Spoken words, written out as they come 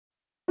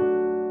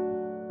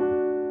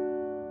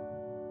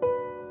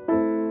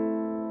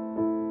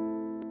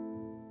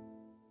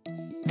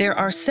There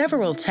are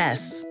several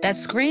tests that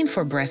screen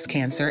for breast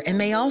cancer and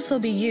may also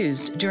be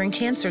used during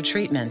cancer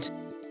treatment.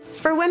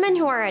 For women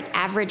who are at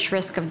average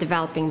risk of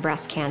developing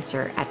breast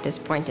cancer at this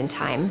point in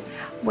time,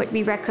 what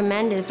we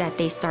recommend is that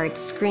they start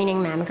screening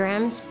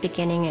mammograms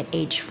beginning at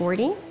age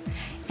 40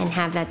 and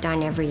have that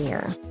done every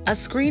year. A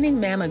screening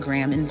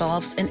mammogram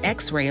involves an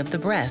X-ray of the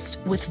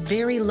breast with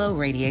very low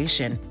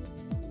radiation.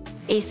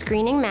 A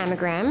screening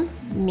mammogram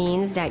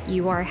means that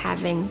you are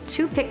having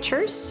 2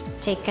 pictures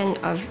taken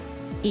of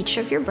each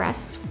of your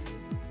breasts.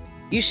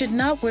 You should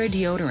not wear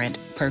deodorant,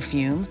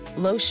 perfume,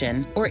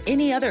 lotion, or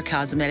any other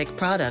cosmetic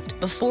product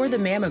before the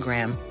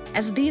mammogram,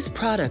 as these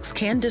products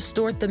can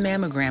distort the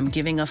mammogram,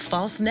 giving a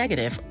false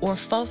negative or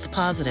false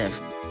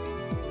positive.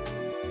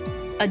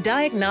 A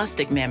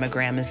diagnostic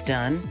mammogram is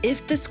done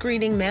if the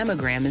screening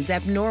mammogram is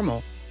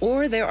abnormal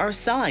or there are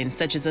signs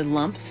such as a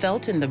lump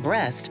felt in the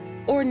breast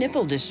or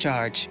nipple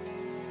discharge.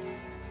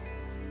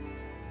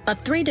 A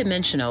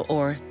 3-dimensional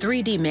or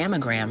 3D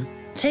mammogram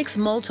takes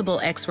multiple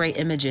X-ray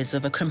images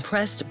of a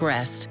compressed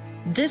breast.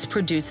 This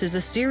produces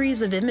a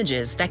series of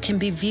images that can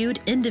be viewed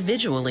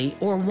individually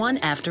or one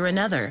after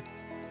another.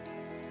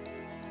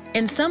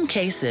 In some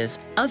cases,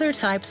 other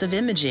types of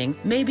imaging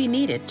may be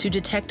needed to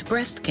detect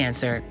breast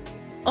cancer.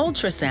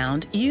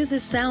 Ultrasound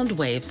uses sound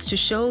waves to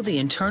show the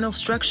internal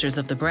structures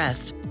of the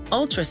breast.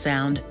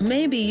 Ultrasound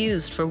may be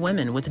used for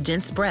women with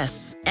dense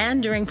breasts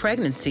and during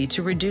pregnancy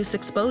to reduce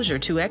exposure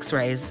to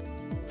X-rays.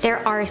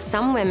 There are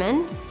some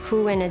women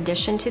who, in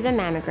addition to the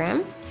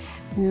mammogram,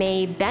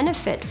 may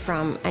benefit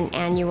from an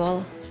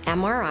annual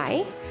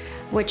MRI,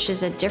 which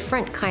is a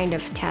different kind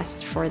of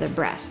test for the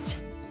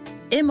breast.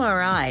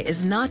 MRI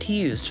is not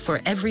used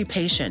for every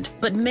patient,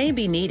 but may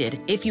be needed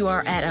if you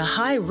are at a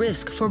high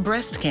risk for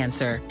breast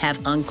cancer,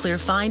 have unclear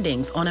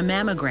findings on a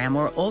mammogram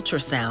or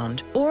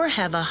ultrasound, or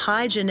have a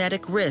high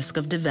genetic risk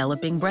of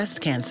developing breast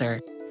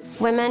cancer.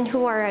 Women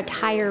who are at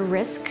higher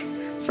risk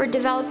for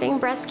developing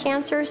breast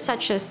cancer,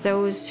 such as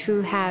those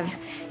who have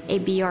a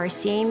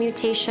BRCA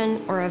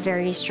mutation or a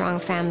very strong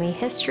family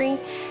history,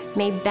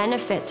 may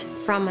benefit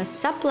from a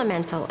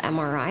supplemental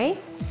MRI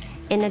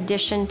in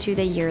addition to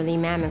the yearly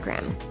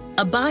mammogram.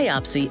 A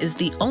biopsy is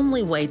the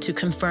only way to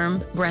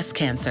confirm breast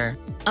cancer.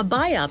 A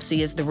biopsy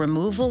is the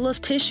removal of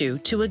tissue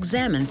to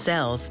examine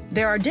cells.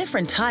 There are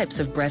different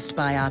types of breast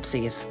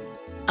biopsies: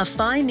 a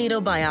fine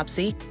needle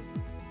biopsy,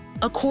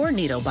 a core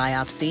needle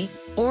biopsy,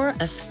 or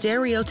a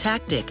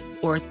stereotactic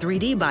or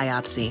 3D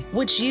biopsy,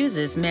 which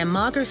uses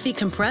mammography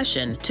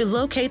compression to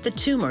locate the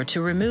tumor to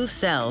remove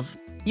cells.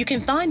 You can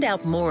find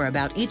out more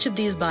about each of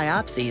these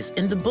biopsies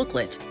in the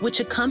booklet, which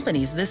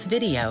accompanies this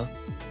video.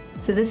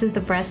 So this is the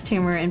breast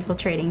tumor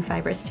infiltrating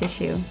fibrous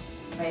tissue.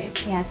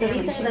 Right. Yeah, so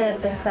these are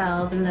the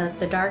cells, and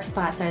the dark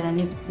spots are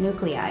the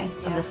nuclei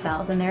of the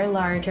cells, and they're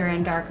larger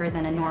and darker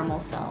than a normal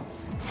cell.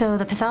 So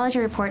the pathology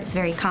report is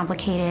very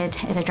complicated.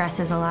 It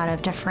addresses a lot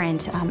of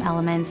different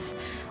elements,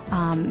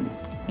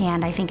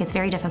 and I think it's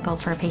very difficult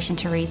for a patient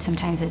to read.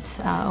 Sometimes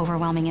it's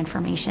overwhelming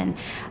information,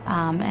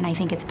 and I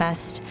think it's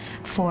best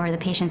for the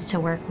patients to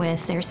work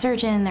with their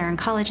surgeon, their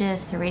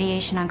oncologist, the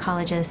radiation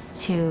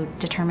oncologist to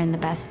determine the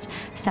best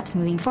steps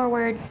moving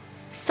forward.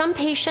 Some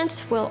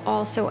patients will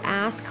also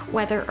ask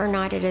whether or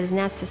not it is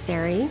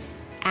necessary,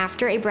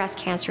 after a breast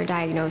cancer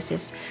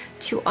diagnosis,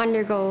 to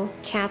undergo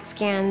CAT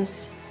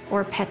scans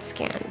or PET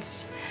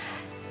scans.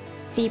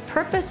 The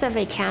purpose of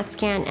a CAT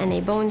scan and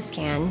a bone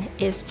scan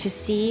is to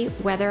see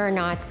whether or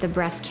not the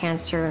breast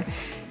cancer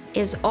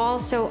is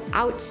also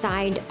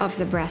outside of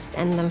the breast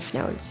and lymph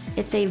nodes.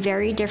 It's a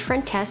very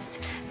different test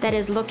that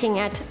is looking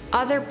at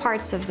other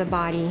parts of the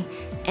body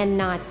and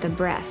not the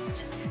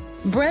breast.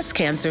 Breast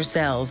cancer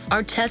cells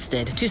are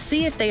tested to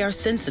see if they are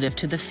sensitive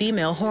to the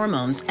female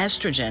hormones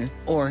estrogen,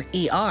 or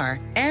ER,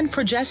 and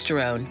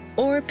progesterone,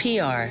 or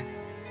PR.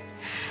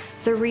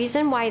 The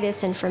reason why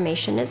this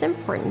information is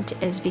important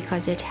is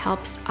because it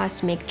helps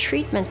us make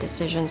treatment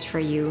decisions for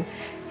you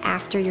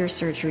after your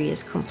surgery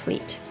is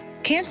complete.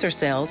 Cancer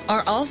cells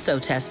are also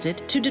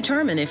tested to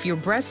determine if your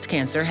breast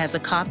cancer has a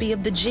copy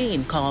of the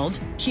gene called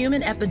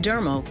human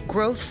epidermal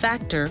growth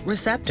factor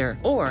receptor,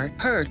 or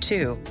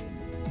HER2.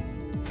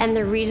 And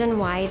the reason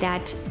why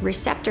that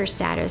receptor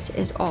status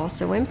is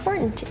also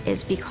important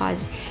is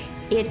because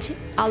it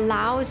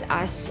allows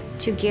us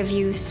to give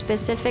you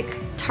specific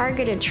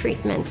targeted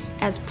treatments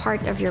as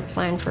part of your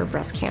plan for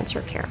breast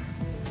cancer care.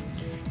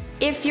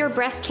 If your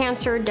breast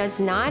cancer does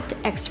not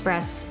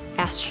express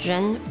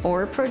estrogen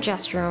or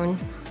progesterone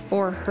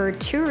or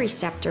HER2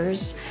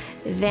 receptors,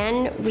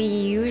 then we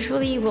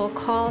usually will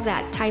call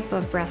that type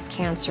of breast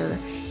cancer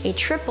a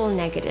triple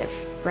negative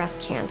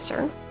breast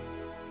cancer.